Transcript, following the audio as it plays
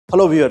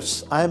Hello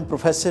viewers, I am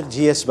Professor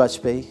G.S.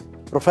 Bajpai,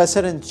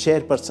 Professor and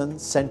Chairperson,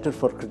 Center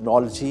for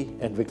Criminology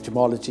and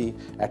Victimology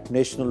at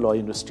National Law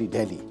University,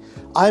 Delhi.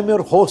 I am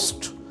your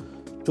host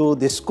to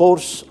this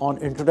course on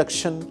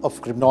Introduction of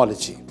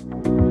Criminology.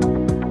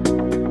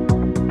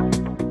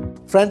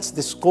 Friends,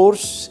 this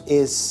course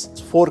is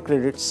 4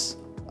 credits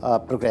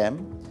program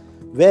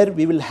where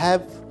we will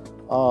have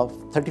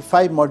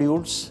 35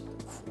 modules,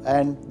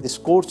 and this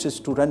course is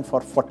to run for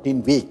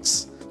 14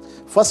 weeks.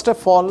 First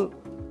of all,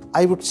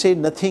 I would say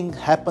nothing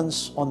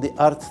happens on the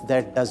earth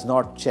that does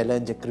not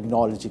challenge a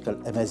criminological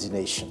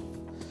imagination,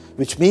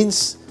 which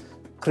means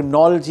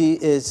criminology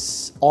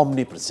is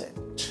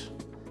omnipresent.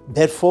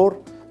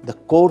 Therefore, the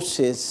course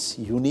is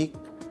unique,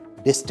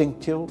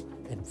 distinctive,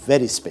 and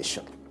very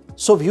special.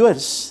 So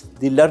viewers,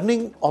 the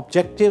learning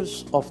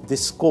objectives of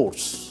this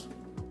course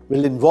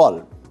will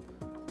involve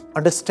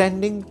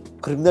understanding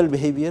criminal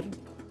behavior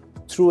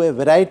through a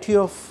variety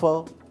of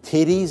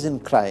theories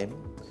in crime,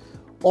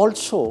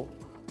 also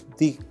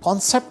the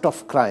concept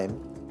of crime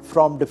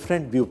from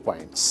different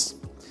viewpoints.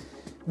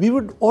 We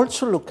would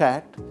also look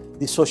at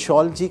the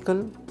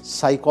sociological,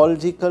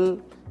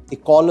 psychological,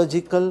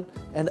 ecological,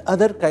 and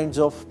other kinds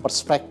of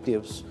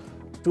perspectives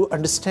to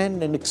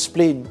understand and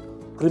explain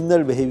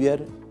criminal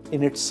behavior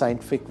in its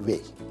scientific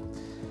way.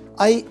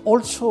 I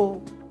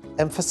also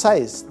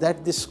emphasize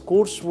that this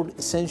course would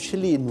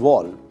essentially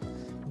involve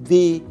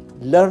the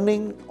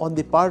learning on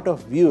the part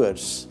of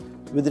viewers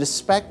with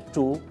respect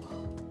to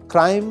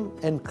crime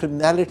and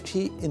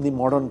criminality in the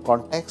modern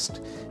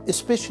context,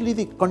 especially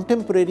the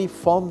contemporary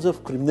forms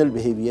of criminal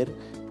behavior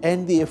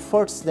and the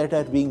efforts that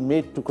are being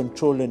made to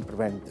control and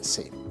prevent the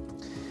same.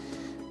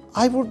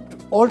 I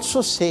would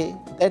also say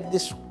that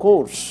this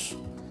course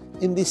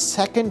in the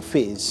second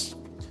phase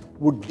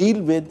would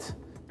deal with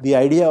the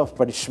idea of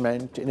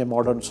punishment in a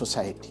modern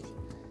society.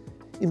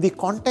 In the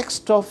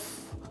context of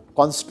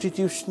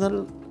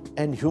constitutional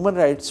and human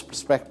rights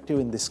perspective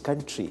in this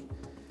country,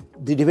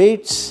 the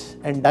debates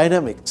and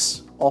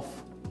dynamics of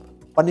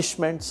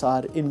punishments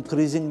are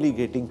increasingly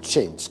getting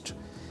changed.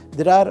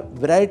 There are a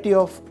variety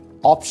of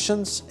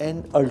options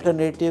and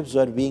alternatives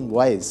are being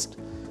voiced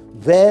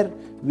where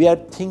we are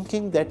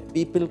thinking that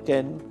people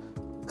can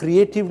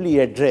creatively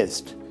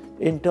address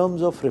in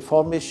terms of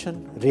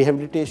reformation,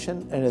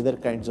 rehabilitation, and other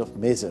kinds of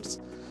measures.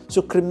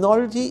 So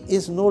criminology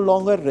is no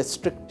longer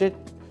restricted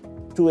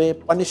to a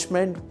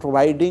punishment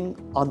providing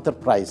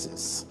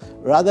enterprises.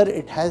 Rather,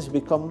 it has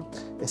become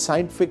a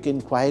scientific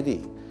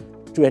inquiry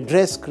to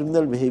address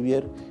criminal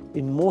behavior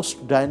in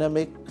most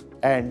dynamic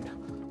and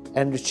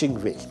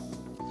enriching way.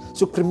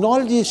 So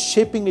criminology is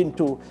shaping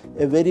into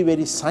a very,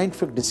 very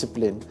scientific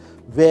discipline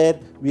where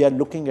we are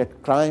looking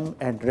at crime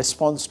and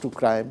response to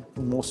crime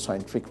in most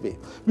scientific way.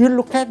 We will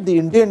look at the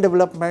Indian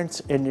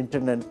developments and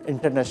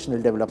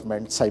international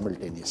developments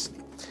simultaneously.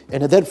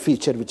 Another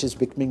feature which is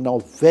becoming now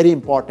very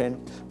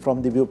important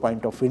from the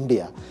viewpoint of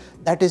India,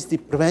 that is the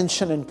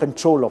prevention and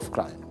control of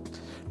crime.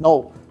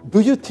 Now,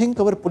 do you think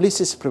our police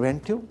is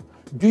preventive?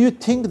 Do you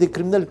think the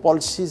criminal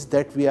policies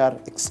that we are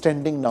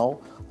extending now,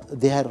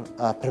 they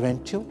are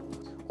preventive?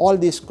 All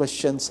these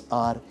questions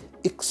are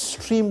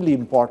extremely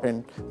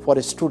important for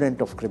a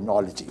student of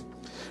criminology.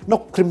 Now,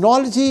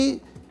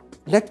 criminology,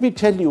 let me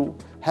tell you,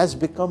 has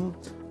become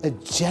a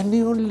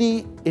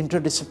genuinely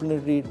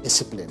interdisciplinary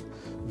discipline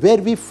where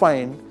we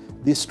find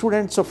the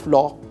students of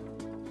law,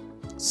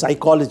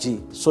 psychology,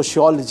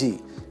 sociology,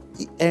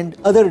 and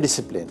other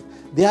disciplines,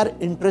 they are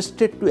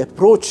interested to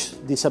approach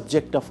the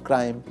subject of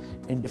crime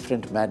in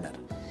different manner.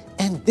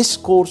 And this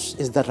course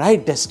is the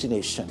right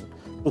destination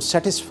to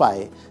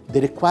satisfy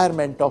the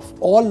requirement of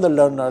all the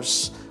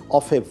learners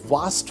of a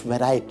vast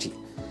variety.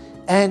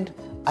 And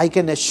I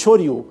can assure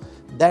you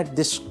that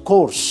this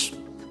course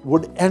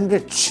would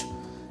enrich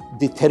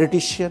the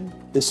theoretician,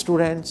 the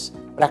students,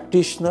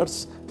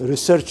 practitioners,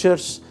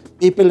 researchers,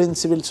 people in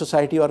civil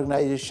society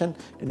organization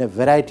in a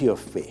variety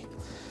of ways.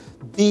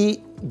 The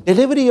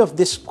delivery of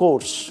this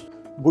course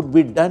would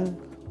be done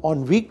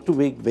on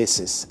week-to-week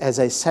basis. As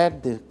I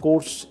said, the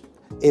course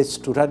is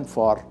to run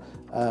for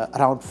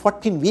around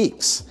 14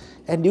 weeks.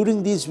 And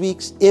during these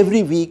weeks,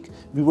 every week,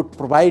 we would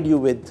provide you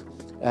with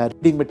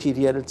reading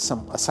material,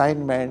 some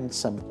assignments,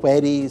 some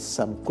queries,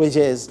 some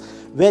quizzes,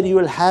 where you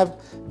will have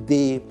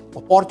the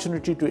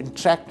opportunity to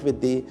interact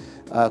with the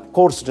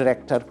course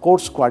director,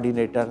 course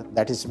coordinator,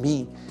 that is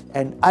me,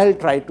 and I'll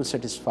try to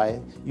satisfy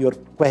your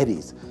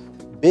queries,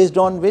 based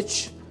on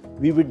which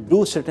we would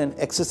do certain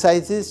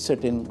exercises,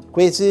 certain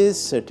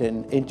quizzes,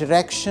 certain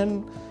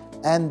interaction,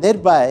 and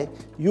thereby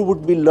you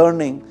would be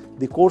learning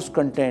the course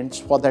contents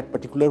for that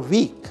particular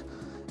week.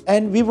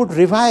 And we would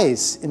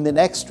revise in the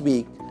next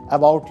week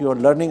about your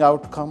learning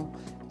outcome,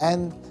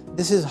 and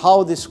this is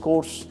how this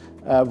course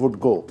would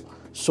go.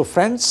 So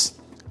friends,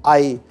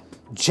 I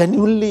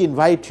genuinely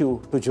invite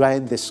you to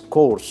join this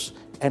course,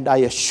 and I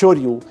assure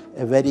you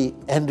a very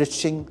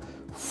enriching,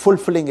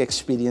 fulfilling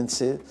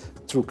experience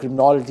through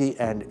criminology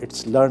and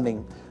its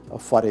learning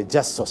for a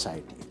just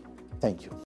society. Thank you.